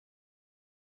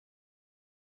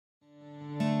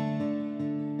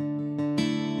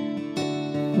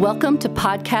Welcome to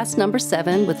podcast number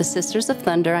 7 with the Sisters of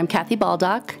Thunder. I'm Kathy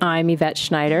Baldock. I'm Yvette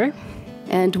Schneider.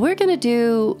 And we're going to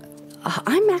do,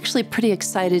 I'm actually pretty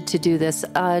excited to do this.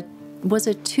 Was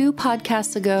it 2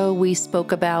 podcasts ago we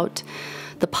spoke about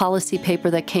the policy paper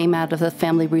that came out of the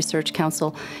Family Research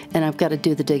Council, and I've got to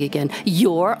do the dig again.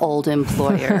 Your old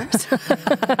employer.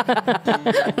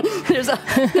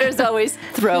 there's always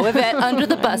throw Yvette under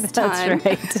the bus time.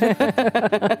 That's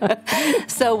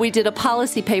right. So we did a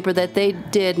policy paper that they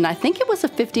did, and I think it was a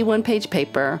 51-page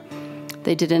paper.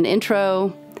 They did an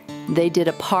intro. They did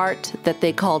a part that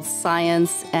they called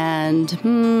Science and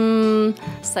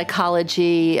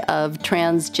Psychology of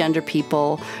Transgender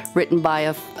People, written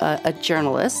by a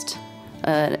journalist,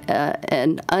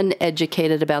 an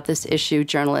uneducated about this issue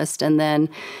journalist. And then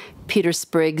Peter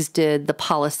Spriggs did the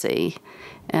policy.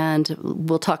 And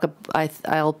we'll talk,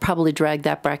 I'll probably drag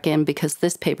that back in because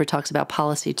this paper talks about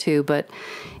policy too. But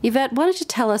Yvette, why don't you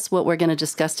tell us what we're going to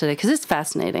discuss today? Because it's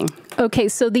fascinating. Okay,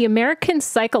 so the American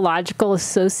Psychological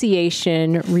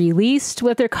Association released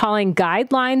what they're calling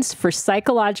Guidelines for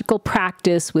Psychological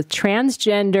Practice with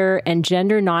Transgender and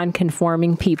Gender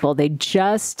Nonconforming People.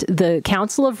 The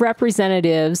Council of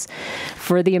Representatives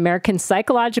for the American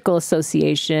Psychological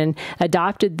Association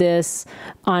adopted this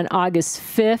on August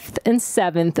 5th and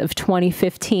 7th of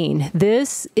 2015.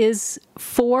 This is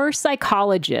for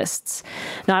psychologists,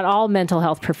 not all mental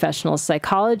health professionals,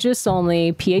 psychologists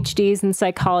only, PhDs in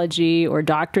psychology or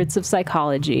doctorates of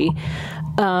psychology,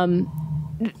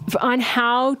 on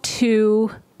how to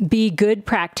be good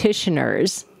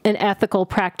practitioners and ethical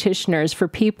practitioners for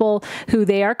people who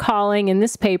they are calling in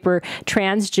this paper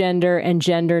transgender and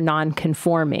gender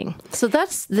nonconforming. So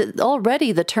that's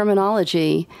already the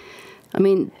terminology. I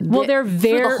mean, well, they're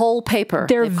very, for the whole paper.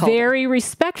 They're very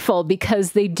respectful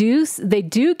because they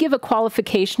do give a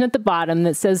qualification at the bottom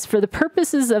that says, for the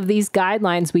purposes of these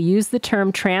guidelines, we use the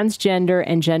term transgender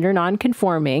and gender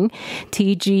nonconforming,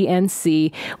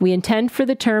 TGNC. We intend for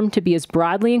the term to be as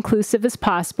broadly inclusive as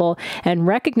possible and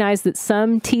recognize that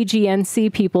some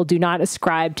TGNC people do not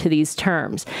ascribe to these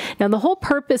terms. Now, the whole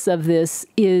purpose of this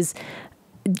is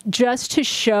just to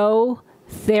show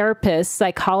therapists,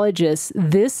 psychologists,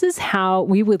 this is how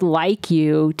we would like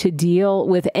you to deal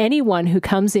with anyone who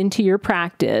comes into your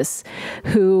practice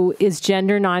who is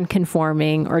gender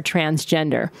nonconforming or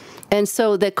transgender. And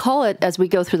so they call it, as we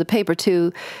go through the paper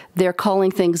too, they're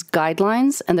calling things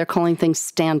guidelines and they're calling things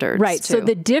standards. Right. Too. So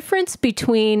the difference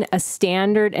between a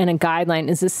standard and a guideline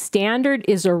is a standard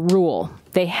is a rule.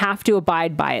 They have to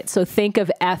abide by it. So think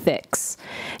of ethics.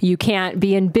 You can't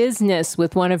be in business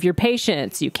with one of your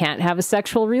patients. You can't have a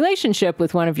sexual relationship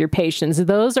with one of your patients.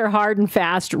 Those are hard and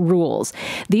fast rules.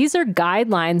 These are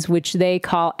guidelines, which they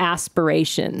call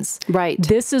aspirations. Right.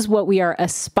 This is what we are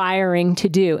aspiring to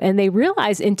do. And they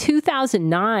realized in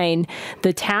 2009,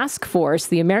 the task force,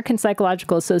 the American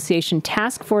Psychological Association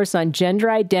Task Force on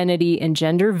Gender Identity and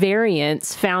Gender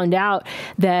Variance, found out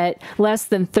that less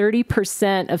than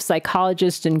 30% of psychologists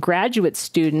and graduate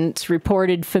students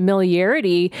reported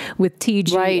familiarity with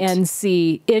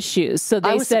TGNC issues. So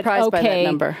they said,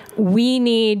 okay, we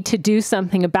need to do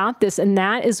something about this. And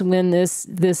that is when this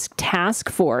task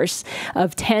force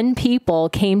of 10 people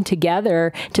came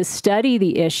together to study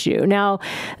the issue. Now,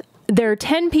 there are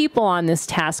 10 people on this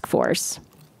task force.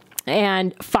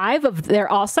 And they're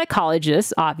all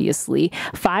psychologists, obviously.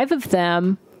 5 of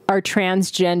them are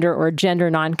transgender or gender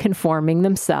nonconforming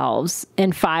themselves,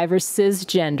 and 5 are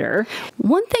cisgender.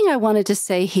 One thing I wanted to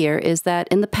say here is that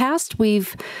in the past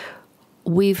we've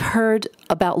heard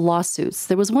about lawsuits.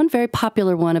 There was one very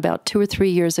popular one about 2 or 3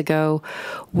 years ago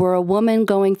where a woman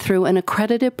going through an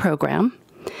accredited program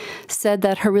said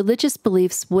that her religious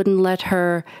beliefs wouldn't let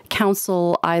her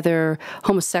counsel either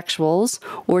homosexuals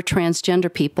or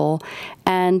transgender people.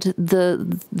 And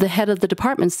the head of the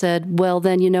department said, well,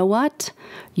 then you know what?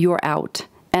 You're out.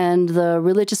 And the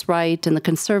religious right and the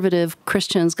conservative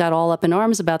Christians got all up in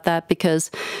arms about that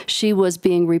because she was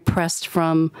being repressed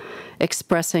from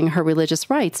expressing her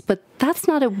religious rights. But that's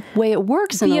not a way it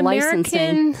works in the licensing. The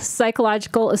American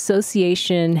Psychological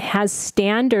Association has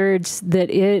standards that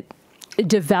it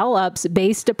develops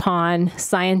based upon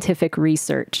scientific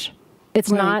research. It's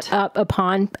not up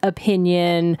upon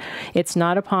opinion. It's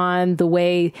not upon the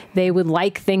way they would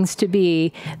like things to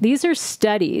be. These are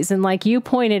studies. And like you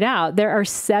pointed out, there are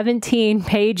 17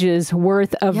 pages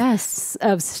worth of,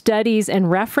 of studies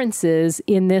and references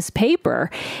in this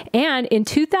paper. And in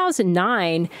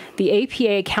 2009, the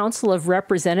APA Council of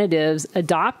Representatives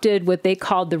adopted what they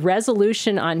called the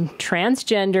Resolution on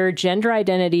Transgender, Gender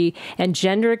Identity, and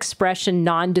Gender Expression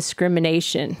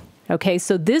Non-Discrimination. Okay,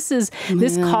 so this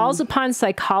calls upon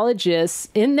psychologists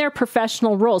in their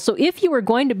professional role. So if you were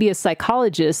going to be a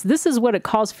psychologist, this is what it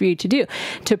calls for you to do: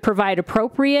 to provide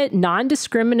appropriate,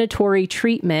 non-discriminatory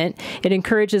treatment. It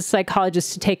encourages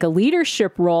psychologists to take a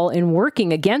leadership role in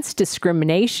working against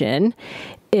discrimination.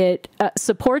 It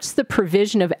supports the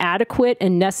provision of adequate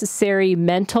and necessary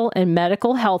mental and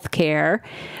medical health care,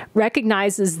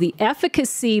 recognizes the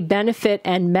efficacy, benefit,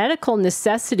 and medical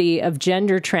necessity of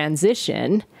gender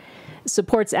transition,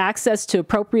 supports access to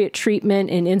appropriate treatment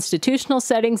in institutional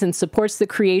settings, and supports the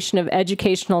creation of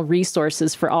educational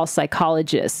resources for all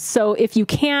psychologists. So if you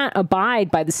can't abide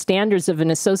by the standards of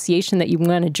an association that you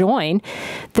want to join,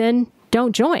 then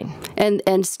don't join.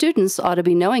 And students ought to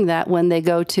be knowing that when they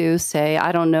go to, say,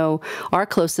 I don't know, our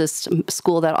closest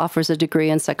school that offers a degree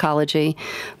in psychology,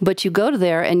 but you go to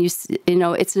there and you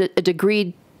know, it's a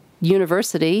degreed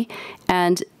university,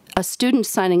 and a student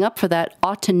signing up for that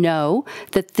ought to know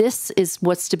that this is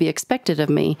what's to be expected of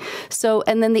me. So,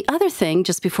 and then the other thing,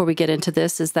 just before we get into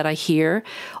this, is that I hear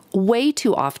way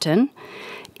too often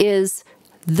is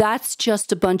that's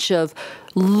just a bunch of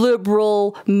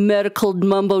liberal medical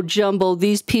mumbo jumbo.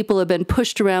 These people have been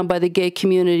pushed around by the gay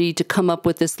community to come up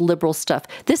with this liberal stuff.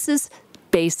 This is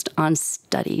based on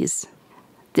studies.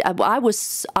 If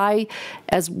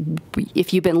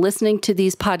you've been listening to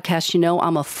these podcasts, you know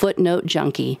I'm a footnote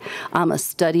junkie. I'm a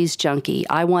studies junkie.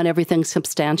 I want everything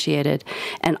substantiated.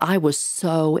 And I was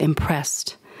so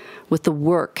impressed with the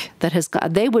work that has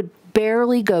gone. They would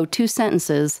barely go 2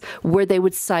 sentences where they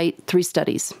would cite 3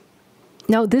 studies.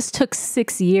 No, this took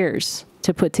 6 years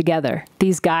to put together.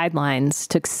 These guidelines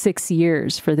took 6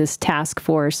 years for this task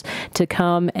force to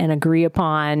come and agree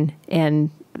upon,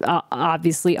 and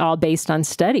obviously all based on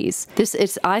studies.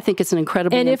 I think it's an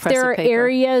incredibly impressive paper. And if there are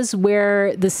areas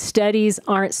where the studies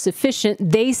aren't sufficient,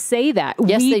 they say that.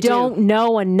 Yes, we don't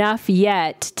know enough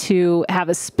yet to have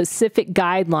a specific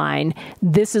guideline.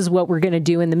 This is what we're going to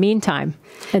do in the meantime.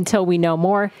 Until we know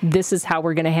more, this is how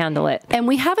we're going to handle it. And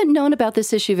we haven't known about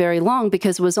this issue very long,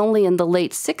 because it was only in the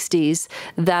late 60s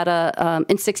that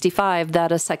in 65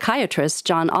 that a psychiatrist,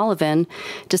 John Olivan,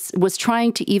 was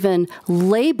trying to even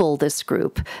label this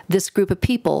group of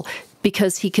people,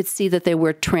 because he could see that they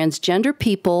were transgender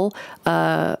people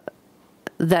that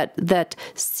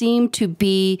seemed to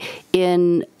be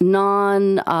in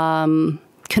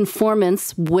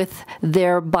conformance with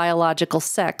their biological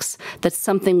sex, that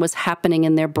something was happening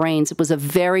in their brains. It was a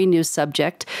very new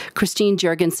subject. Christine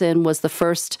Jorgensen was the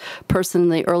first person in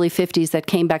the early 50s that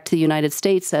came back to the United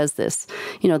States as this.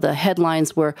 You know, the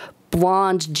headlines were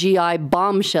blonde GI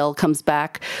bombshell comes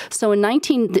back. So in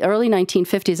the early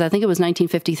 1950s, I think it was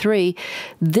 1953,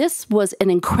 this was an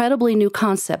incredibly new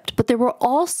concept. But there were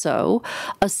also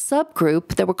a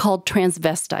subgroup that were called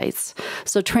transvestites.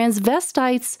 So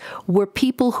transvestites were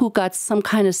people who got some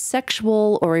kind of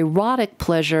sexual or erotic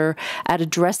pleasure out of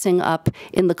dressing up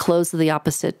in the clothes of the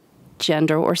opposite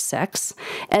gender or sex.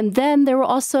 And then there were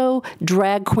also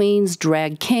drag queens,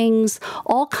 drag kings,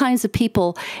 all kinds of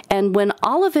people. And when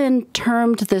Olivan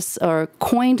termed this, or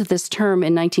coined this term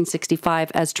in 1965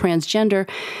 as transgender,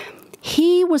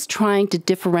 he was trying to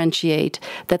differentiate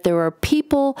that there are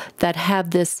people that have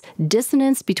this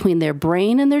dissonance between their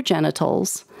brain and their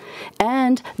genitals,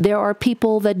 and there are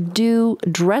people that do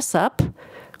dress up,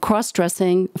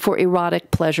 cross-dressing for erotic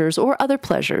pleasures or other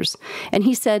pleasures. And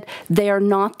he said, they are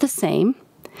not the same,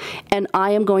 and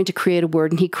I am going to create a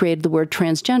word, and he created the word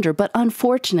transgender. But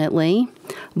unfortunately,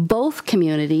 both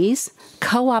communities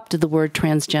co-opted the word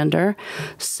transgender.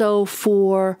 So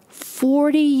for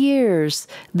 40 years,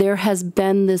 there has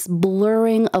been this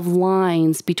blurring of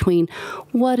lines between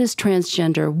what is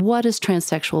transgender, what is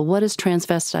transsexual, what is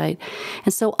transvestite.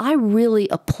 And so I really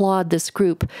applaud this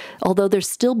group. Although there's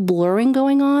still blurring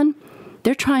going on,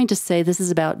 they're trying to say this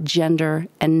is about gender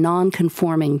and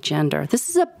non-conforming gender. This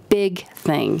is a big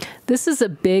thing. This is a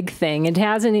big thing.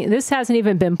 This hasn't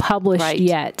even been published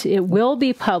yet. It will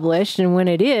be published, and when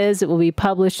it is, it will be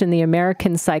published in the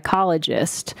American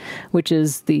Psychologist, which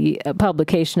is the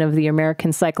publication of the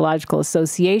American Psychological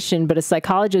Association. But a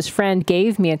psychologist friend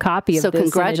gave me a copy of this. So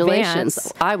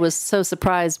congratulations. I was so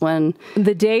surprised when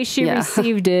the day she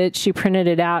received it, she printed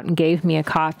it out and gave me a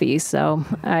copy. So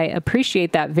I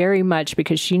appreciate that very much,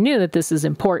 because she knew that this is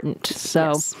important.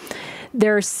 So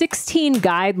there are 16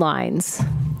 guidelines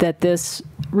that this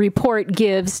report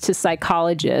gives to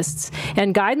psychologists.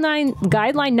 And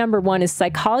guideline number 1 is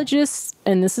psychologists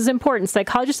and this is important,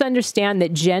 psychologists understand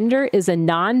that gender is a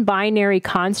non-binary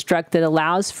construct that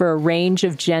allows for a range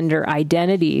of gender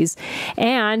identities,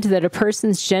 and that a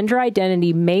person's gender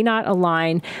identity may not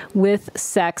align with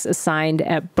sex assigned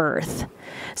at birth.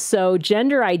 So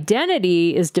gender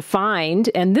identity is defined,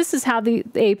 and this is how the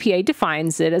APA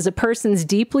defines it, as a person's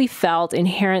deeply felt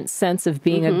inherent sense of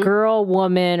being a girl,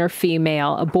 woman, or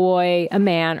female, a boy, a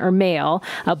man, or male,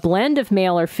 a blend of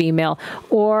male or female,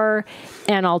 or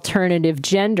an alternative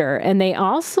gender. And they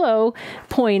also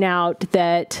point out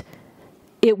that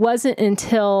it wasn't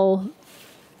until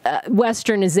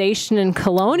Westernization and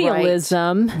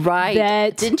colonialism. Right.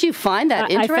 That didn't you find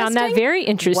that interesting? I found that very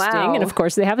interesting. Wow. And of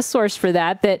course, they have a source for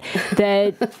that,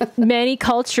 that many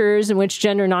cultures in which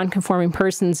gender nonconforming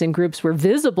persons and groups were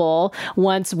visible,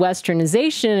 once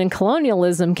Westernization and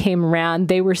colonialism came around,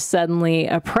 they were suddenly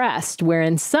oppressed, where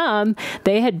in some,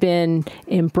 they had been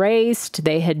embraced,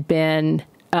 they had been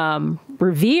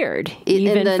revered,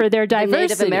 even for their diversity. The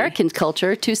Native American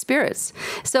culture, two spirits.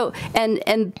 So,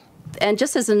 and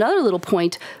just as another little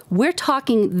point, we're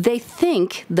talking, they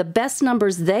think the best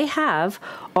numbers they have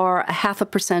are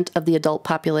 0.5% of the adult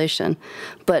population.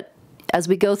 But as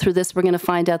we go through this, we're going to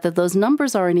find out that those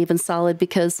numbers aren't even solid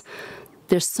because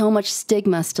there's so much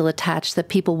stigma still attached that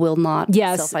people will not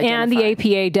self-identify. And the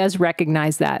APA does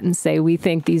recognize that and say, we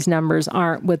think these numbers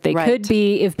aren't what they could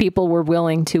be if people were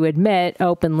willing to admit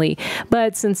openly.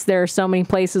 But since there are so many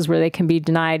places where they can be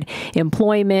denied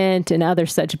employment and other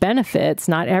such benefits,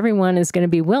 not everyone is going to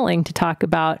be willing to talk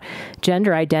about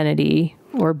gender identity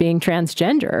or being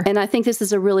transgender. And I think this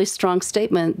is a really strong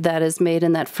statement that is made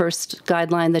in that first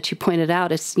guideline that you pointed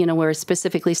out. It's, you know, where it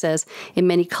specifically says, in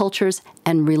many cultures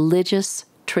and religious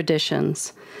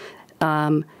traditions,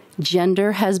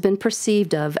 gender has been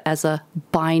perceived of as a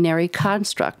binary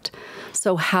construct.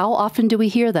 So how often do we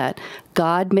hear that?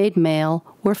 God made male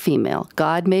or female.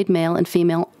 God made male and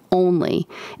female only.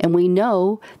 And we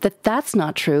know that that's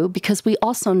not true because we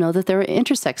also know that there are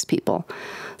intersex people.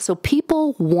 So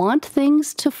people want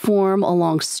things to form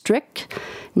along strict,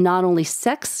 not only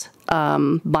sex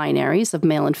binaries of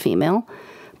male and female,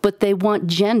 but they want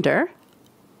gender,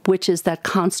 which is that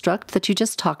construct that you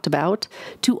just talked about,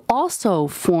 to also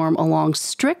form along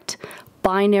strict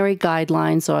binary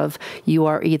guidelines of you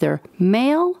are either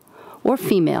male or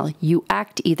female. You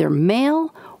act either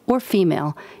male or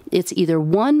female. It's either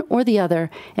one or the other.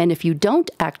 And if you don't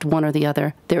act one or the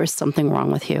other, there is something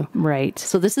wrong with you. Right.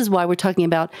 So this is why we're talking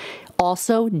about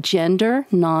also gender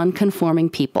non-conforming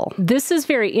people. This is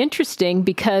very interesting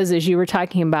because, as you were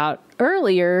talking about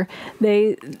earlier,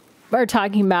 they are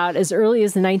talking about as early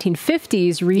as the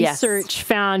 1950s, research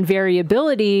found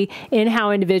variability in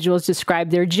how individuals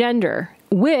describe their gender,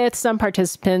 with some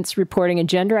participants reporting a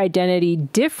gender identity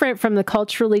different from the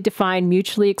culturally defined,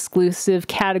 mutually exclusive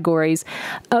categories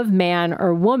of man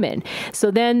or woman. So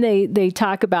then they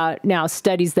talk about now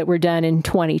studies that were done in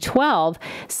 2012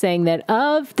 saying that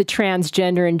of the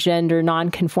transgender and gender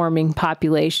nonconforming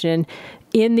population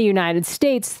in the United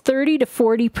States, 30 to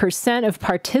 40% of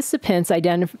participants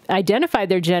identified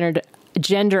their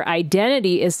gender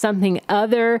identity as something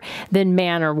other than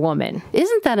man or woman.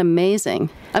 Isn't that amazing?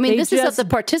 I mean, this is of the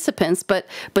participants, but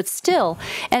still.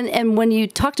 And when you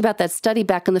talked about that study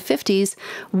back in the 50s,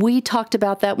 we talked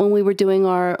about that when we were doing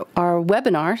our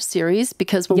webinar series,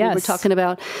 because when we were talking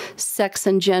about sex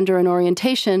and gender and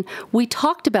orientation, we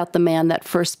talked about the man that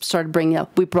first started bringing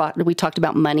up, we talked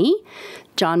about Money,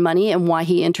 John Money, and why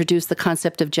he introduced the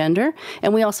concept of gender.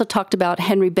 And we also talked about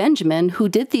Henry Benjamin, who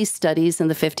did these studies in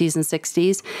the 50s and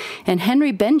 60s. And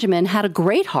Henry Benjamin had a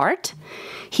great heart.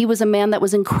 He was a man that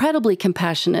was incredibly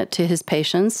compassionate to his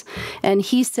patients. And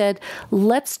he said,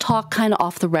 let's talk kind of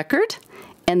off the record.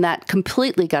 And that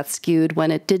completely got skewed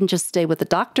when it didn't just stay with the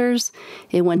doctors.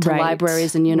 It went to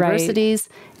libraries and universities,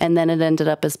 and then it ended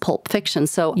up as pulp fiction.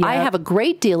 So I have a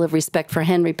great deal of respect for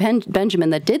Henry Benjamin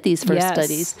that did these first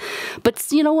studies. But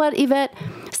you know what, Yvette?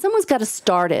 Someone's got to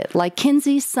start it. Like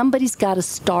Kinsey, somebody's got to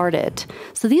start it.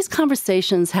 So these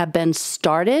conversations have been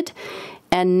started,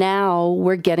 and now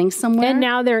we're getting somewhere. And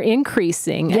now they're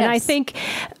increasing. Yes. And I think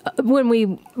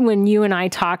when you and I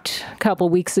talked a couple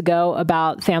weeks ago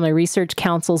about Family Research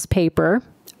Council's paper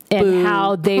and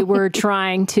how they were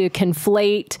trying to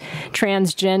conflate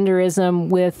transgenderism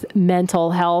with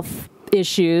mental health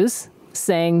issues,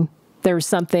 saying there was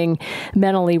something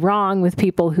mentally wrong with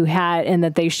people who had, and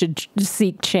that they should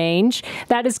seek change.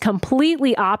 That is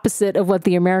completely opposite of what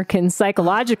the American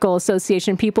Psychological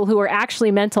Association, people who are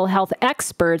actually mental health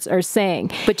experts, are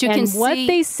saying. But you can see what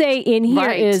they say in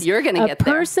here is you're gonna get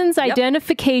there. Person's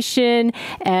identification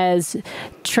as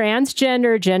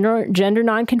transgender, gender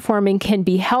nonconforming can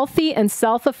be healthy and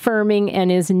self-affirming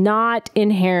and is not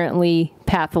inherently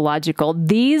pathological.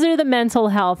 These are the mental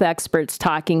health experts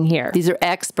talking here. These are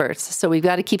experts. So we've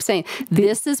got to keep saying,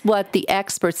 this is what the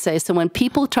experts say. So when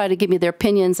people try to give me their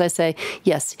opinions, I say,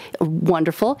 yes,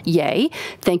 wonderful, yay,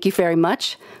 thank you very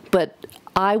much. But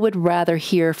I would rather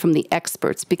hear from the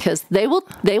experts, because they will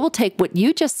take what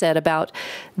you just said about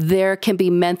there can be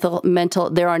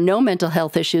there are no mental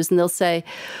health issues, and they'll say,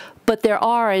 but there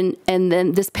are, and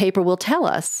then this paper will tell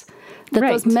us that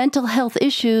those mental health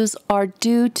issues are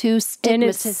due to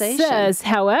stigmatization. And it says,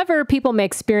 however, people may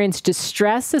experience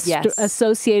distress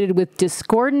associated with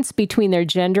discordance between their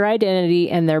gender identity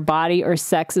and their body or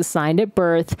sex assigned at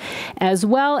birth, as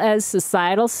well as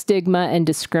societal stigma and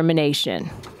discrimination.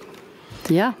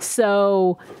 Yeah.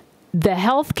 So the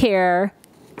healthcare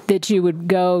that you would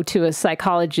go to a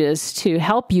psychologist to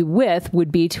help you with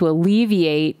would be to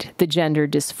alleviate the gender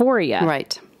dysphoria.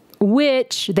 Right.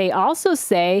 Which they also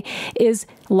say is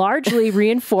largely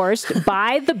reinforced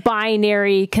by the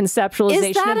binary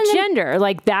conceptualization of gender.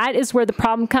 Like, that is where the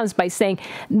problem comes, by saying,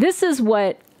 this is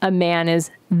what a man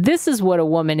is, this is what a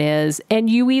woman is, and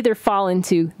you either fall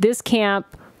into this camp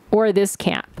or this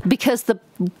camp. Because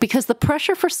the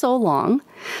pressure for so long,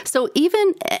 so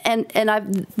even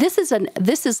this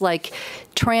is like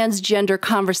transgender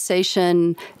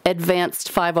conversation advanced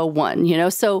 501, you know.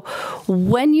 So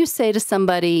when you say to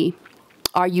somebody,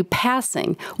 are you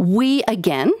passing? We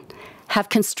again have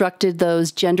constructed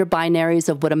those gender binaries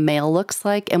of what a male looks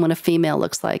like and what a female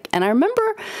looks like. And I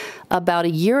remember about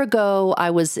a year ago, I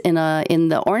was in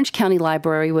the Orange County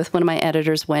Library with one of my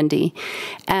editors, Wendy,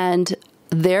 and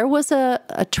there was a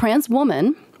trans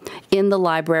woman in the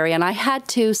library, and I had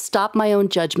to stop my own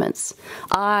judgments.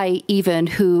 I, even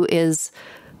who is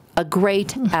a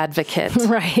great advocate for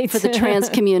the trans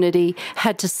community,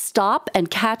 had to stop and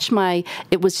catch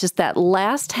it was just that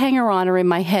last hanger-oner in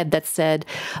my head that said,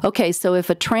 okay, so if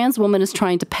a trans woman is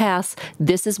trying to pass,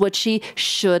 this is what she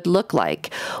should look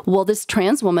like. Well, this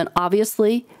trans woman,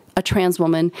 obviously a trans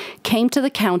woman, came to the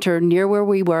counter near where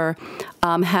we were,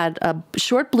 had a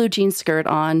short blue jean skirt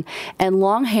on and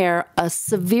long hair, a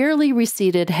severely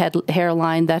receded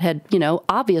hairline that had, you know,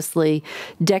 obviously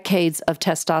decades of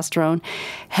testosterone,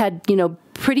 had, you know,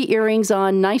 pretty earrings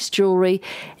on, nice jewelry,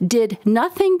 did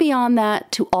nothing beyond that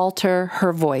to alter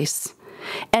her voice.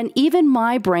 And even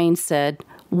my brain said,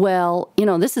 well, you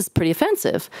know, this is pretty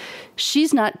offensive.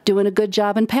 She's not doing a good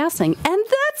job in passing. And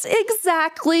that's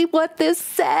exactly what this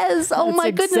says. Oh, that's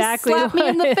my goodness, exactly slap me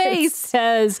in the face. It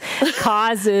says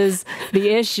causes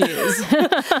the issues.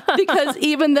 Because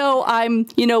even though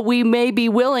we may be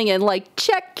willing, and like,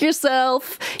 check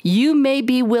yourself, you may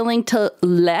be willing to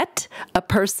let a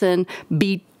person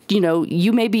be, you know,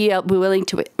 you may be willing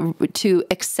to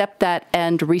accept that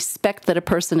and respect that a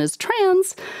person is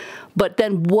trans. But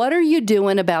then what are you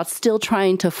doing about still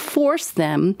trying to force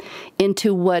them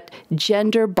into what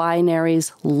gender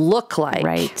binaries look like?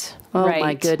 Right. Oh,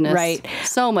 my goodness. Right.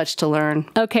 So much to learn.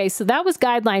 Okay, so that was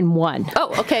guideline 1.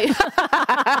 Oh, okay.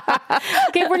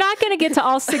 Okay, we're not going to get to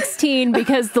all 16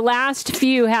 because the last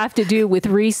few have to do with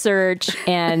research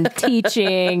and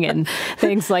teaching and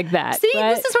things like that. See,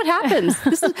 this is what happens.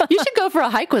 You should go for a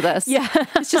hike with us. Yeah.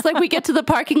 It's just like we get to the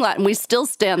parking lot and we still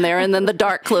stand there, and then the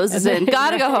dark closes in.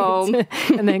 Gotta go home.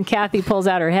 And then Kathy pulls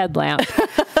out her headlamp.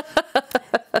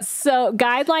 So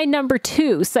guideline number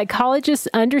 2, psychologists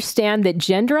understand that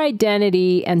gender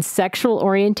identity and sexual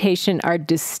orientation are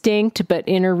distinct but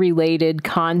interrelated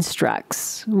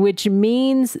constructs, which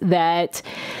means that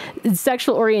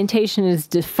sexual orientation is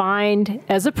defined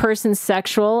as a person's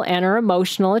sexual and or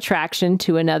emotional attraction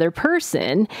to another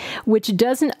person, which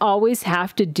doesn't always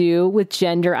have to do with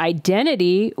gender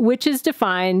identity, which is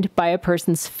defined by a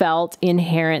person's felt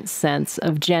inherent sense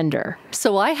of gender.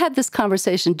 So I had this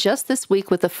conversation just this week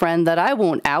with a friend that I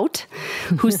won't out,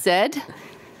 who said,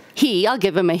 I'll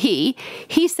give him a he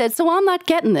said, so I'm not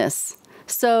getting this.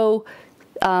 So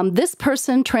this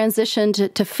person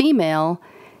transitioned to female,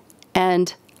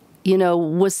 and, you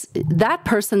know, that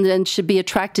person then should be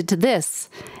attracted to this.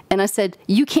 And I said,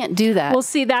 you can't do that. Well,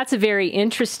 see, that's very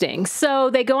interesting. So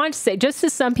they go on to say, just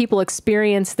as some people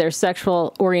experience their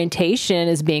sexual orientation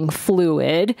as being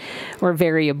fluid or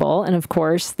variable, and of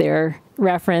course their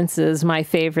reference is my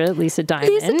favorite, Lisa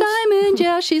Diamond. Lisa Diamond,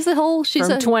 yeah, she's from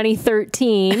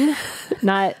 2013,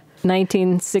 not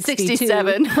 1962.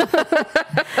 67.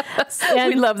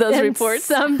 We love those reports.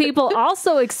 Some people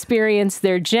also experience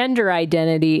their gender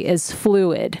identity as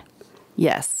fluid.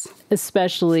 Yes.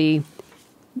 Especially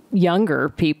younger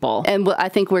people. And I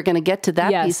think we're going to get to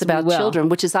that piece about children,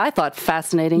 which is, I thought,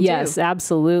 fascinating too. Yes,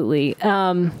 absolutely.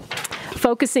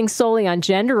 Focusing solely on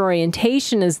gender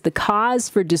orientation as the cause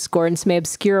for discordance may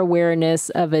obscure awareness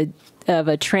of a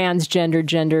transgender,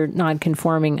 gender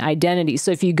nonconforming identity.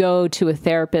 So if you go to a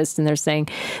therapist and they're saying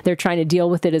they're trying to deal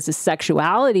with it as a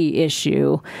sexuality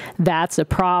issue, that's a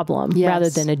problem rather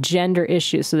than a gender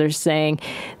issue. So they're saying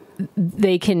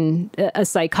a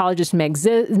psychologist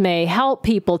may help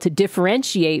people to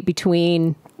differentiate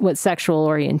between what sexual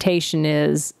orientation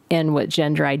is and what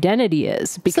gender identity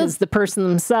is, because the person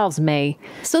themselves may.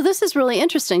 So this is really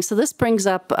interesting. So this brings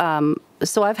up,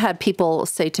 so I've had people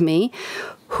say to me,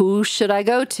 who should I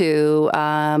go to?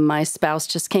 My spouse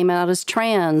just came out as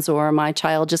trans, or my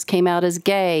child just came out as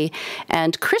gay.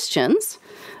 And Christians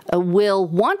will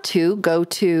want to go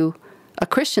to a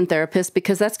Christian therapist,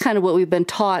 because that's kind of what we've been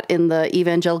taught in the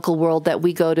evangelical world, that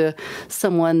we go to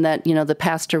someone that, the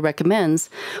pastor recommends.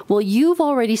 Well, you've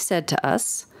already said to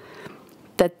us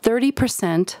that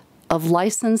 30% of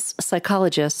licensed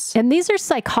psychologists, and these are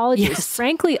psychologists,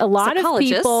 frankly, a lot of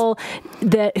people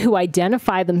who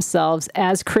identify themselves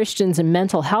as Christians and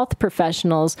mental health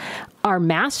professionals are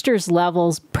master's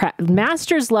level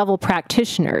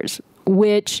practitioners,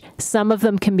 which some of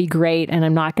them can be great, and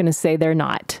I'm not going to say they're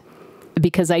not,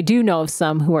 because I do know of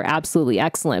some who are absolutely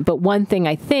excellent. But one thing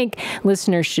I think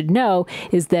listeners should know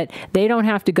is that they don't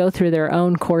have to go through their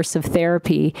own course of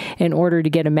therapy in order to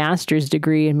get a master's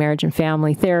degree in marriage and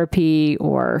family therapy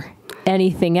or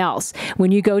anything else.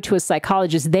 When you go to a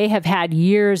psychologist, they have had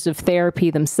years of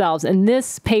therapy themselves. And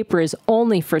this paper is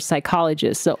only for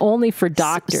psychologists, so only for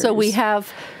doctors. So we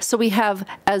have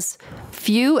as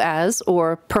few as,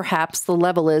 or perhaps the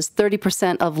level is,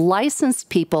 30% of licensed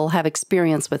people have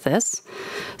experience with this.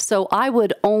 So I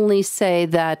would only say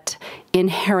that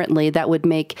inherently that would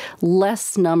make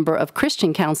less number of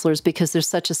Christian counselors, because there's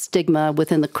such a stigma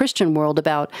within the Christian world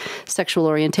about sexual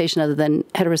orientation other than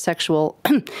heterosexual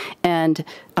and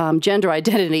gender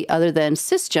identity other than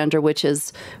cisgender, which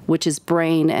is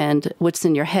brain and what's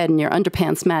in your head and your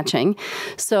underpants matching.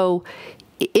 So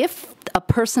if a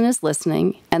person is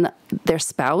listening and their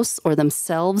spouse or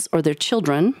themselves or their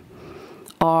children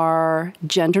are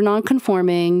gender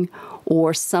nonconforming,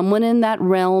 or someone in that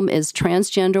realm is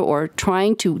transgender, or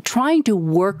trying to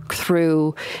work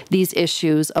through these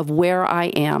issues of where I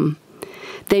am,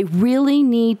 they really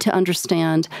need to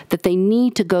understand that they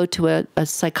need to go to a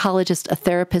psychologist, a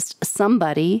therapist,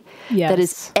 somebody that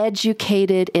is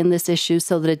educated in this issue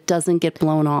so that it doesn't get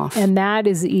blown off. And that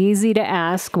is easy to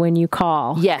ask when you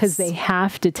call. Yes. Because they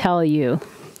have to tell you.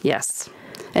 Yes.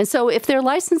 And so if they're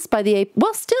licensed by the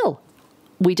still,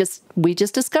 we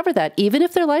just discovered that even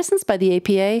if they're licensed by the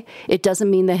APA, it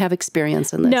doesn't mean they have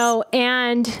experience in this. No,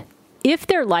 and if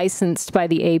they're licensed by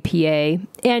the APA,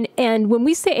 and when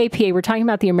we say APA, we're talking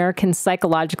about the American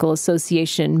Psychological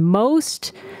Association.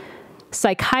 Most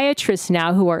psychiatrists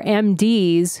now who are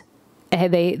MDs,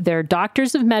 they're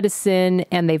doctors of medicine,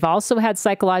 and they've also had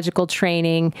psychological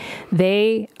training.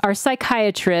 They are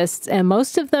psychiatrists, and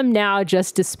most of them now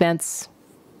just dispense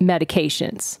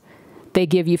medications. They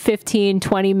give you 15,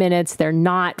 20 minutes. They're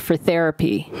not for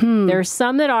therapy. There are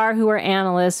some that are who are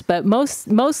analysts, but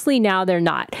mostly now they're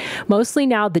not. Mostly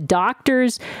now the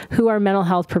doctors who are mental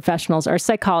health professionals are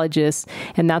psychologists,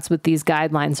 and that's what these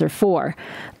guidelines are for.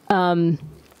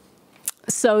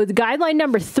 So the guideline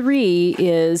number 3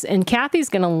 is, and Kathy's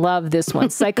going to love this one,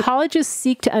 psychologists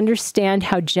seek to understand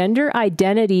how gender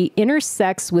identity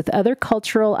intersects with other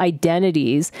cultural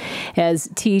identities as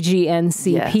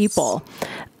TGNC people.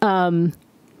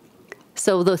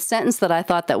 So the sentence that I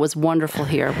thought that was wonderful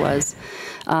here was,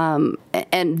 and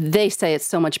they say it's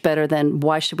so much better than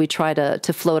why should we try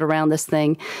to float around this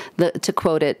thing, to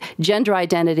quote it, gender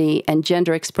identity and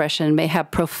gender expression may have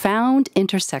profound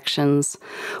intersections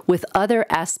with other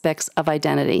aspects of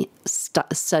identity.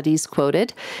 Studies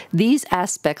quoted, these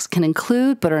aspects can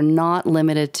include but are not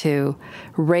limited to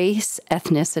race,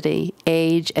 ethnicity,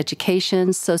 age, education,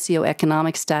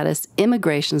 socioeconomic status,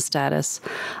 immigration status,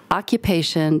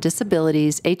 occupation,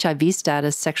 disabilities, HIV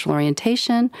status, sexual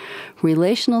orientation,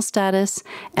 relational status,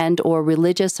 and or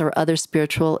religious or other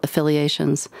spiritual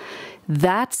affiliations.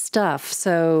 That stuff.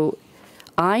 So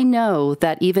I know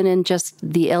that even in just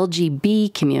the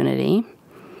LGB community,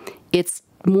 it's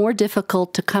more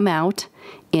difficult to come out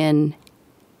in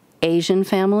Asian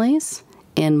families,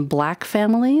 in Black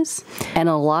families and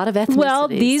a lot of ethnicities. Well,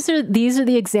 these are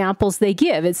the examples they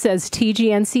give. It says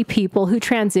TGNC people who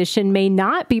transition may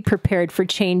not be prepared for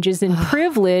changes in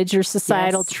privilege or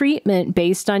societal treatment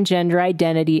based on gender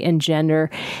identity and gender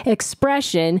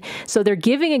expression. So they're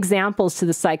giving examples to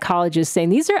the psychologists saying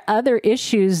these are other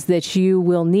issues that you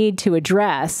will need to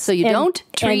address. So you don't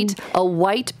treat a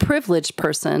white privileged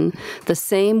person the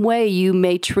same way you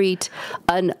may treat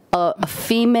a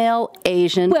female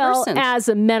Asian person. Well, as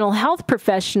a mental health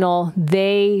professional,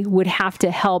 they would have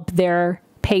to help their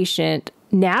patient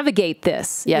navigate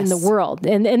this in the world.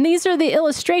 And these are the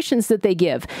illustrations that they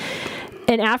give.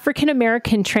 An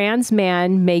African-American trans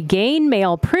man may gain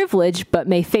male privilege, but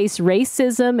may face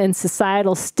racism and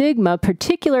societal stigma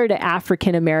particular to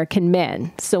African-American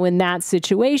men. So in that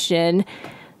situation,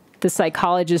 the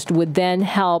psychologist would then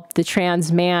help the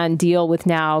trans man deal with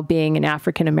now being an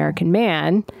African-American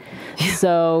man.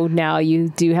 So now you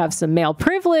do have some male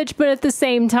privilege, but at the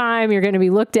same time, you're going to be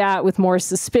looked at with more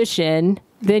suspicion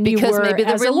than you were because maybe the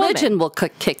as a religion woman. will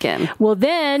kick in. Well,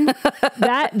 then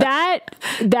that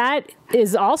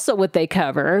is also what they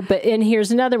cover. And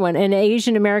here's another one. An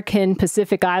Asian American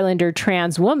Pacific Islander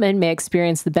trans woman may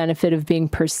experience the benefit of being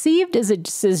perceived as a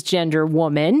cisgender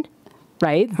woman,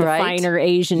 right? The finer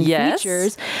Asian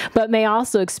features, but may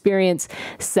also experience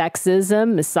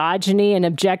sexism, misogyny, and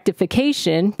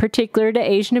objectification, particular to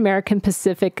Asian American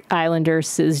Pacific Islander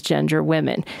cisgender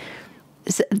women.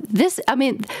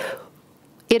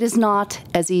 It is not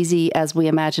as easy as we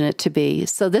imagine it to be.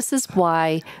 So this is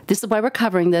why we're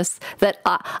covering this. That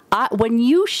when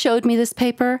you showed me this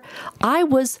paper, I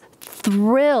was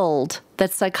thrilled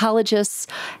that psychologists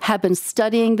have been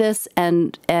studying this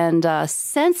and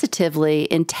sensitively,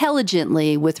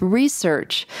 intelligently, with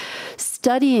research,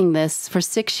 studying this for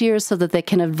 6 years so that they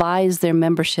can advise their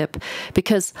membership.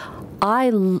 Because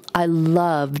I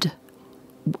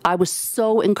was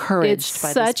so encouraged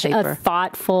by this paper. It's such a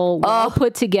thoughtful, well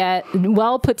put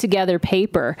together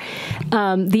paper.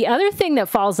 The other thing that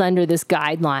falls under this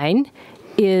guideline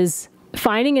is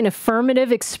finding an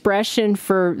affirmative expression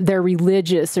for their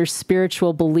religious or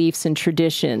spiritual beliefs and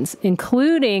traditions,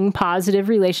 including positive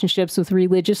relationships with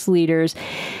religious leaders,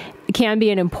 can be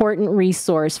an important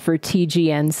resource for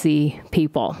TGNC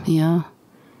people. Yeah.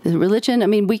 Religion,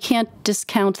 we can't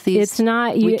discount these. It's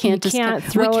not, you can't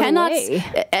throw it away.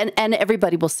 And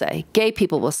everybody will say, gay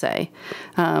people will say,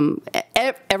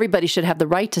 everybody should have the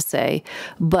right to say,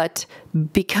 but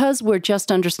because we're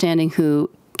just understanding who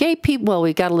gay people, well,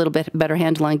 we got a little bit better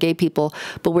handle on gay people,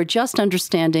 but we're just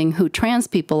understanding who trans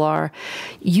people are.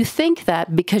 You think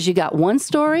that because you got one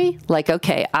story, like,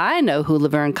 okay, I know who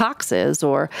Laverne Cox is,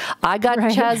 or I got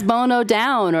Chaz Bono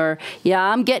down, or yeah,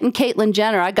 I'm getting Caitlyn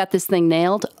Jenner, I got this thing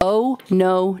nailed. Oh,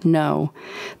 no, no.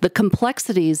 The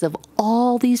complexities of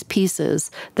all these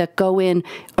pieces that go in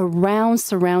around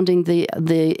surrounding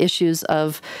the issues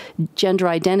of gender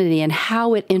identity and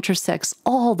how it intersects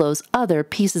all those other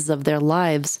pieces of their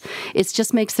lives. It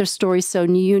just makes their story so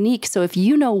unique. So if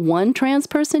you know one trans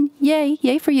person,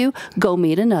 yay for you, go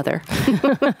meet another.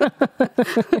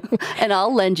 And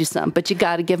I'll lend you some, but you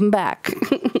got to give them back.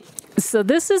 So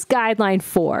this is guideline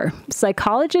 4.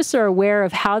 Psychologists are aware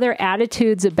of how their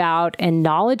attitudes about and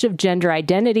knowledge of gender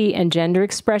identity and gender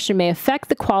expression may affect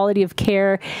the quality of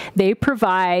care they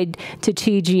provide to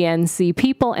TGNC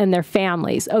people and their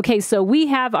families. Okay, so we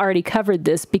have already covered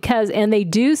this and they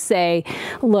do say,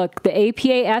 look, the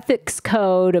APA Ethics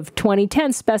Code of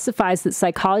 2010 specifies that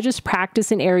psychologists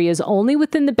practice in areas only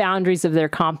within the boundaries of their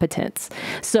competence.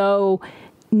 So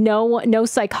no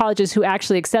psychologist who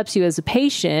actually accepts you as a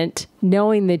patient,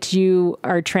 knowing that you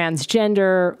are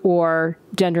transgender or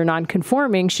gender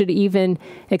nonconforming, should even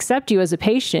accept you as a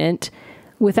patient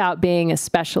without being a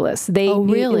specialist.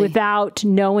 Without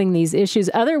knowing these issues.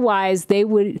 Otherwise, they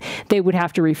would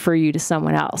have to refer you to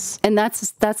someone else. And that's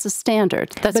a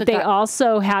standard. But they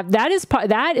also have that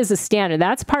is a standard.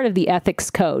 That's part of the ethics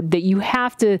code that you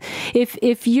have to.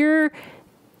 If you're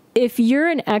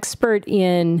an expert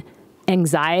in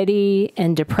anxiety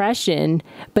and depression,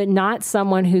 but not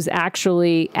someone who's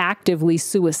actually actively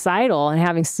suicidal and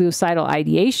having suicidal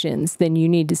ideations, then you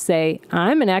need to say,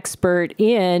 I'm an expert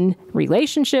in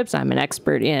relationships, I'm an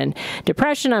expert in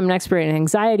depression, I'm an expert in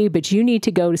anxiety, but you need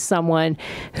to go to someone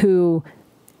who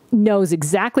knows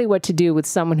exactly what to do with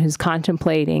someone who's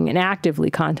contemplating and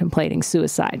actively contemplating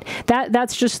suicide.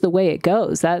 That's just the way it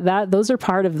goes. Those are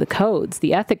part of the codes,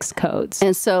 the ethics codes.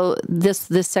 And so this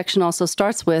section also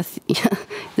starts with,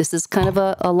 this is kind of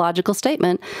a logical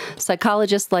statement,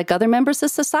 psychologists, like other members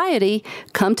of society,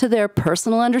 come to their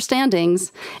personal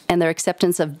understandings and their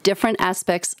acceptance of different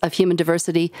aspects of human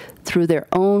diversity through their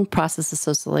own process of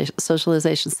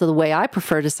socialization. So the way I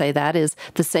prefer to say that is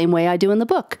the same way I do in the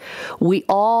book. We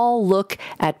all look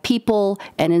at people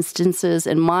and instances.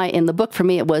 In the book, for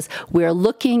me, it was, we're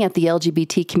looking at the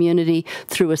LGBT community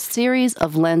through a series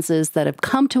of lenses that have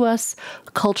come to us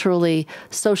culturally,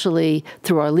 socially,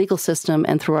 through our legal system,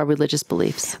 and through our religious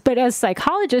beliefs. But as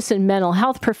psychologists and mental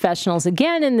health professionals,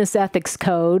 again, in this ethics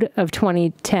code of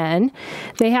 2010,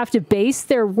 they have to base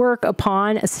their work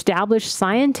upon established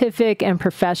scientific and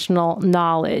professional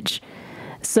knowledge.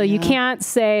 So you can't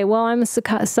say, well, I'm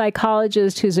a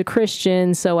psychologist who's a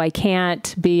Christian, so I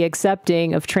can't be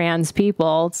accepting of trans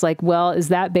people. It's like, well, is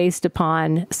that based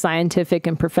upon scientific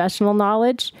and professional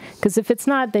knowledge? Because if it's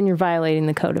not, then you're violating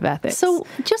the code of ethics. So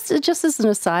just as an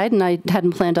aside, and I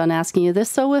hadn't planned on asking you this,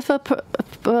 so if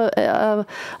a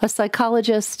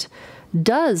psychologist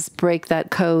does break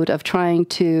that code of trying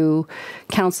to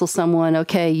counsel someone,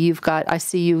 okay, I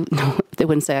see you, no, they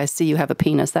wouldn't say, I see you have a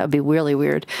penis. That would be really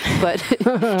weird. But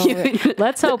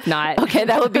let's hope not. Okay,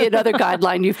 that would be another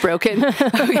guideline you've broken.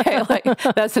 Okay, like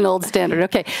that's an old standard.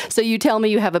 Okay, so you tell me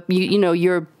you have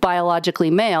you're biologically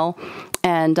male,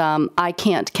 and I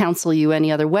can't counsel you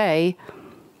any other way.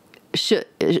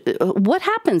 What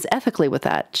happens ethically with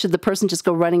that? Should the person just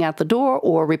go running out the door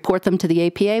or report them to the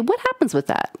APA? What happens with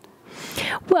that?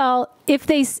 Well, if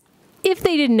they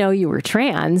didn't know you were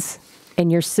trans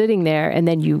and you're sitting there and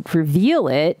then you reveal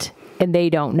it and they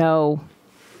don't know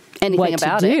anything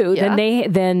about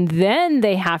it, then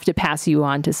they have to pass you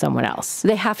on to someone else.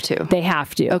 They have to. They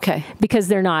have to. Okay. Because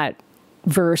they're not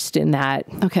versed in that.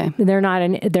 Okay. They're not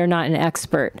an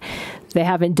expert. They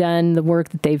haven't done the work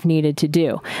that they've needed to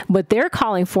do. What they're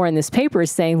calling for in this paper is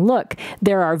saying, look,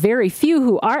 there are very few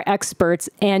who are experts,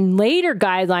 and later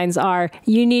guidelines are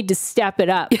you need to step it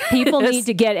up. People need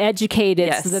to get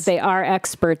educated so that they are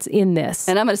experts in this.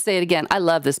 And I'm going to say it again. I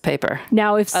love this paper.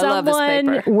 Now, if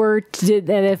someone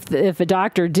if a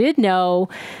doctor did know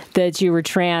that you were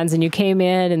trans and you came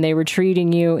in and they were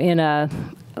treating you in a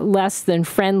less than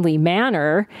friendly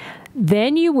manner,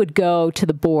 then you would go to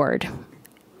the board.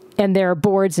 And there are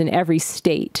boards in every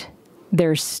state.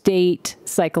 There are state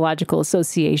psychological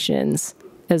associations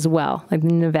as well, like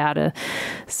Nevada.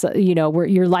 So, where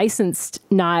you're licensed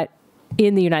not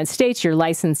in the United States, you're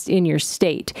licensed in your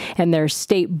state. And there are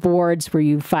state boards where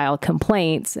you file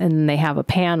complaints, and they have a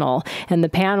panel. And the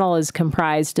panel is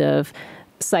comprised of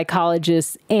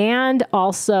psychologists and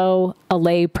also a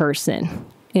lay person.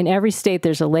 In every state,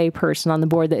 there's a lay person on the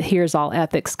board that hears all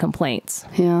ethics complaints.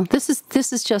 Yeah, it's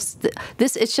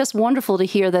just wonderful to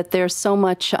hear that there's so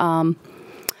much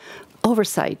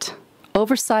oversight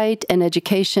and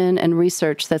education and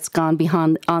research that's gone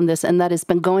behind on this, and that has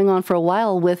been going on for a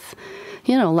while. With,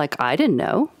 like I didn't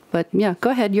know. But yeah, go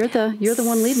ahead. You're the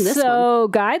one leading this one. So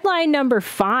guideline number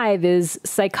 5 is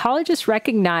psychologists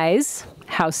recognize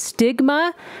how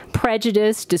stigma,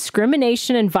 prejudice,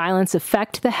 discrimination, and violence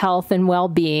affect the health and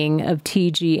well-being of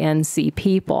TGNC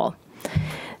people.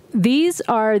 These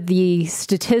are the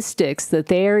statistics that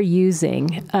they are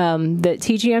using, that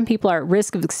TGN people are at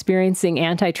risk of experiencing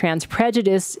anti-trans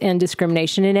prejudice and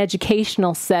discrimination in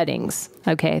educational settings.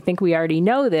 Okay, I think we already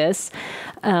know this.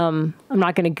 I'm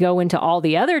not going to go into all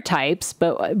the other types,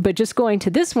 but just going to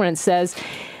this one, it says,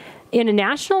 in a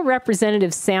national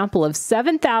representative sample of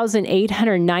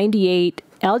 7,898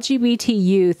 LGBT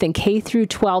youth in K through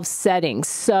 12 settings.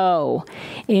 So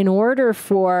in order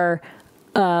for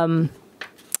a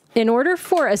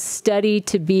study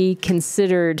to be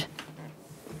considered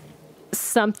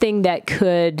something that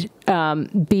could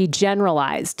be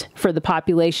generalized for the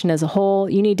population as a whole,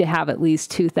 you need to have at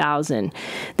least 2,000.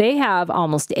 They have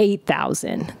almost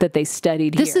 8,000 that they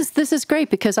studied here. This is great,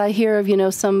 because I hear of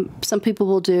some people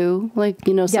will do some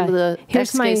of the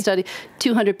gay study,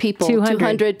 200 people,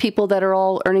 200 people that are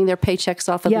all earning their paychecks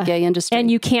off of the gay industry.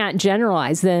 And you can't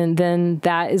generalize. Then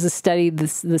that is a study.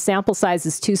 The sample size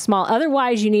is too small.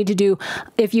 Otherwise, you need to do,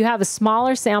 if you have a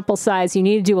smaller sample size, you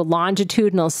need to do a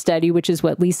longitudinal study, which is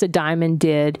what Lisa Diamond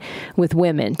did with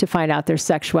women to find out their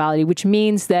sexuality, which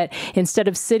means that instead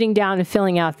of sitting down and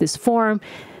filling out this form,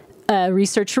 a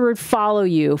researcher would follow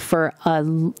you for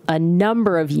a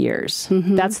number of years.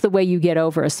 Mm-hmm. That's the way you get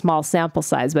over a small sample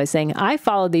size, by saying, I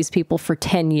followed these people for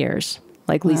 10 years.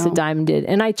 like Lisa Diamond did.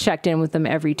 And I checked in with them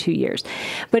every 2 years.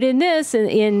 But in this,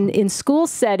 in school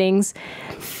settings,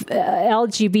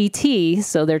 LGBT,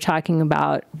 so they're talking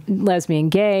about lesbian,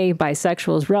 gay,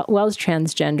 bisexual, as well as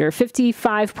transgender,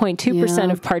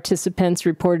 55.2% of participants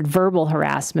reported verbal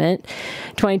harassment,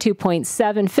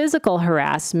 22.7% physical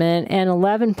harassment, and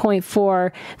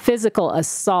 11.4% physical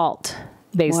assault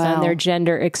based on their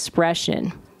gender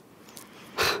expression.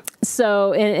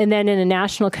 So, and then in a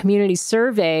national community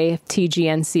survey of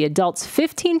TGNC adults,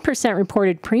 15%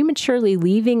 reported prematurely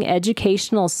leaving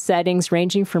educational settings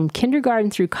ranging from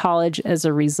kindergarten through college as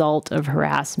a result of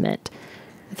harassment.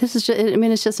 This is just, I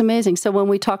mean, it's just amazing. So when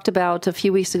we talked about, a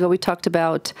few weeks ago, we talked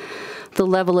about the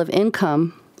level of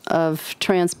income of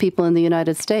trans people in the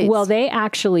United States. Well, they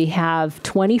actually have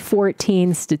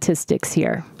 2014 statistics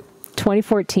here.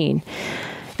 2014.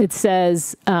 It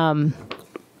says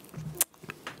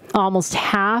almost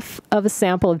half of a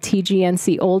sample of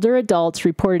TGNC older adults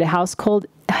reported a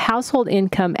household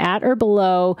income at or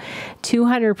below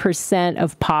 200%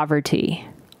 of poverty.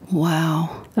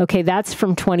 Wow. Okay, that's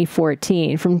from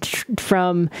 2014. From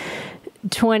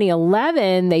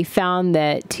 2011, they found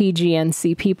that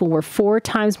TGNC people were 4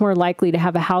 times more likely to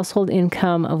have a household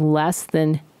income of less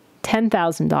than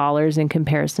 $10,000 in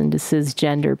comparison to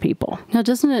cisgender people. Now,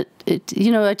 doesn't it,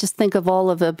 you know, I just think of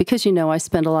all of the, because, you know, I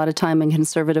spend a lot of time in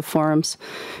conservative forums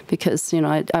because, you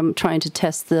know, I'm trying to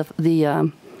test the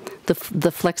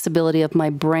flexibility of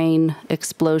my brain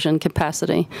explosion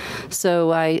capacity.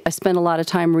 So I spend a lot of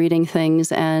time reading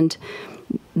things, and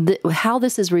how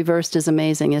this is reversed is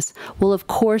amazing. Is, well, of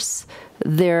course,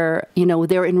 they're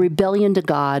in rebellion to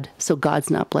God, so God's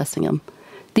not blessing them.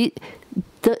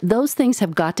 Those things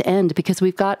have got to end because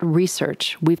we've got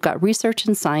research. We've got research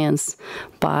and science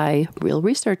by real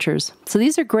researchers. So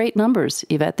these are great numbers,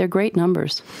 Yvette. They're great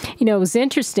numbers. You know, it was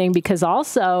interesting because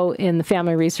also in the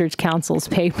Family Research Council's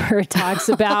paper, it talks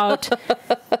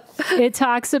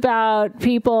about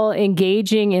people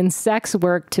engaging in sex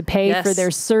work to pay for their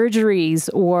surgeries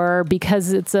or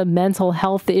because it's a mental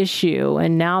health issue,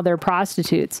 and now they're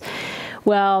prostitutes.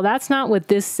 Well, that's not what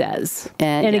this says.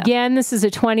 And again, this is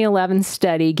a 2011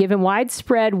 study. Given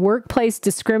widespread workplace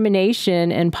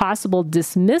discrimination and possible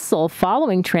dismissal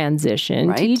following transition,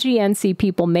 TGNC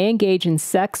people may engage in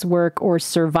sex work or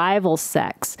survival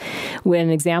sex. When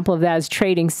an example of that is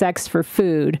trading sex for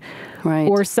food,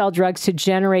 or sell drugs to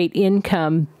generate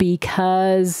income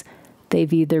because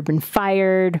they've either been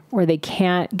fired or they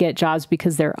can't get jobs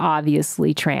because they're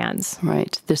obviously trans.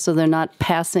 So they're not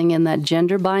passing in that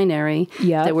gender binary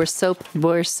that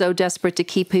we're so desperate to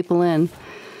keep people in.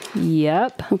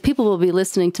 Well, people will be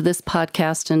listening to this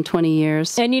podcast in 20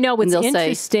 years. And you know what's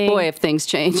interesting? Say, boy, have things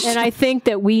changed. And I think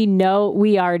that we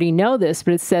already know this,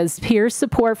 but it says peer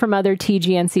support from other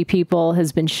TGNC people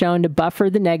has been shown to buffer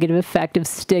the negative effect of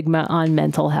stigma on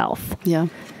mental health.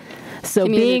 So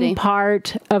being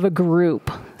part of a group,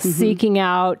 seeking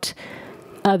out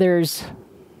others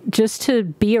just to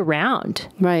be around.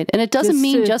 And it doesn't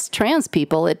mean just trans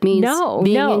people. It means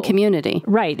being in community.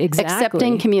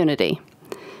 Accepting community.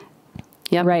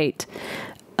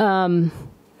 Guideline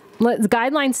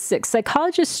 6,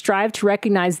 psychologists strive to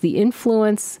recognize the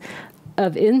influence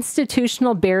of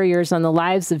institutional barriers on the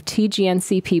lives of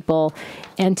TGNC people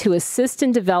and to assist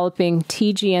in developing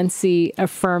TGNC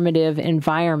affirmative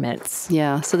environments.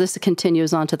 So this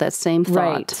continues on to that same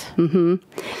thought.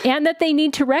 And that they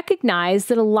need to recognize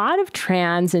that a lot of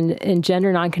trans and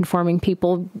gender nonconforming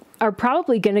people are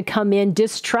probably going to come in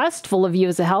distrustful of you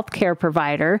as a healthcare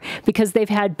provider because they've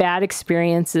had bad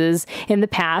experiences in the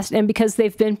past and because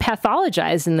they've been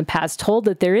pathologized in the past, told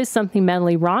that there is something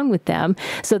mentally wrong with them.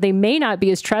 So they may not be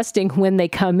as trusting when they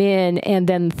come in, and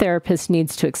then the therapist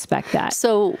needs to expect that.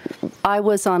 So I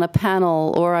was on a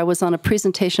panel, or I was on a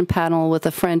presentation panel with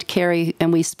a friend, Carrie,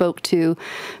 and we spoke to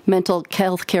mental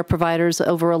health care providers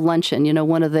over a luncheon, you know,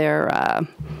 one of their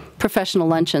professional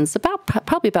luncheons,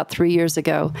 probably about 3 years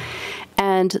ago.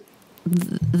 And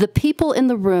the people in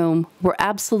the room were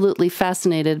absolutely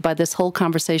fascinated by this whole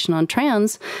conversation on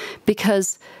trans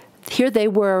because here they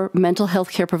were mental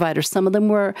health care providers. Some of them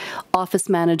were office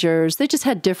managers. They just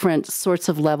had different sorts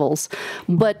of levels.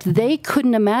 But they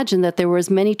couldn't imagine that there were as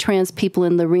many trans people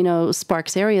in the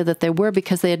Reno-Sparks area that there were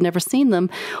because they had never seen them.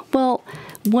 Well,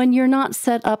 when you're not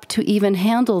set up to even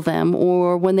handle them,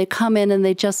 or when they come in and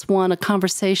they just want a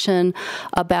conversation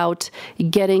about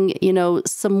getting, you know,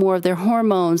 some more of their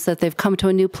hormones, that they've come to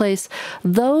a new place,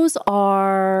 those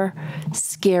are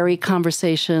scary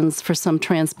conversations for some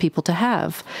trans people to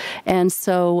have. And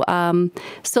so,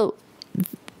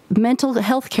 mental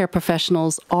health care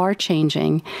professionals are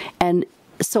changing, and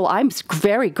so I'm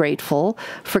very grateful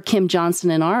for Kim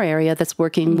Johnson in our area that's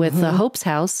working with Hope's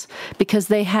House, because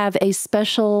they have a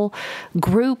special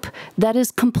group that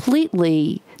is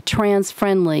completely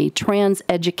trans-friendly,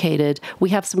 trans-educated. We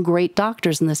have some great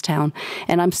doctors in this town,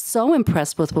 and I'm so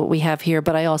impressed with what we have here,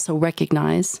 but I also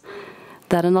recognize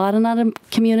that a lot of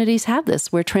communities have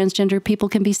this, where transgender people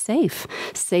can be safe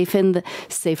in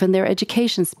their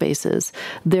education spaces,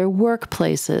 their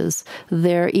workplaces,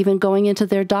 they're even going into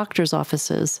their doctor's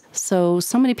offices. So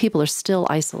many people are still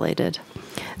isolated.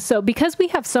 So because we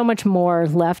have so much more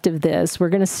left of this, we're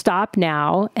going to stop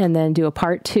now and then do a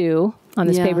part 2 on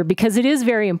this paper, because it is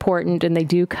very important, and they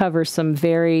do cover some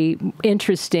very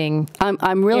interesting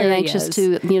I'm really areas. anxious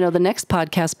to, the next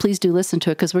podcast, please do listen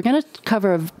to it, because we're going to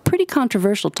cover a pretty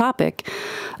controversial topic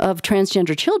of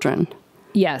transgender children.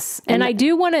 Yes. And I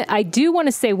do want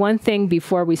to say one thing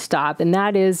before we stop, and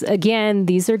that is, again,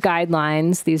 these are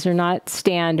guidelines. These are not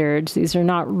standards. These are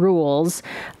not rules.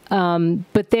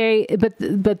 But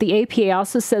the APA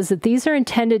also says that these are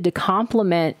intended to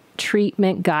complement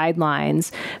treatment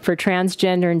guidelines for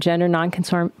transgender and gender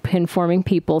non-conforming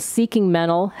people seeking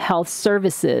mental health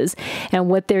services. And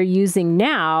what they're using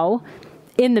now,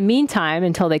 in the meantime,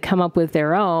 until they come up with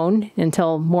their own,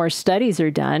 until more studies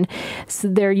are done, so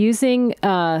they're using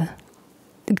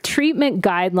treatment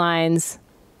guidelines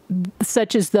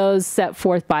such as those set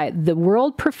forth by the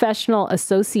World Professional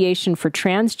Association for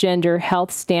Transgender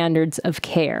Health Standards of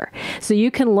Care. So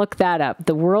you can look that up,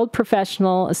 the World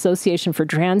Professional Association for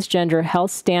Transgender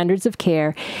Health Standards of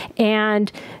Care,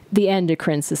 and the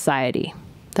Endocrine Society.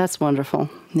 That's wonderful.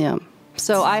 Yeah.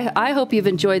 So I hope you've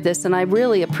enjoyed this, and I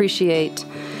really appreciate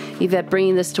Yvette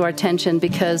bringing this to our attention,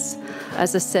 because,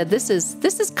 as I said, this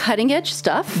is cutting edge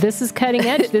stuff. This is cutting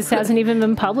edge. This hasn't even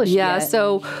been published yet. Yeah,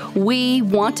 so we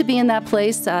want to be in that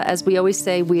place. As we always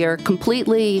say, we are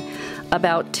completely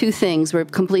about 2 things. We're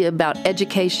completely about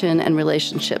education and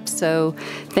relationships. So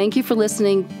thank you for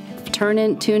listening. Tune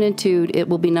in to, it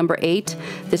will be number 8.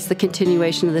 This is the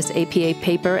continuation of this APA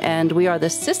paper, and we are the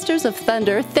Sisters of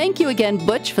Thunder. Thank you again,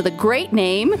 Butch, for the great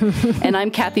name. And I'm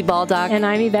Kathy Baldock. And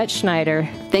I'm Yvette Schneider.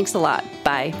 Thanks a lot.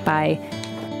 Bye. Bye.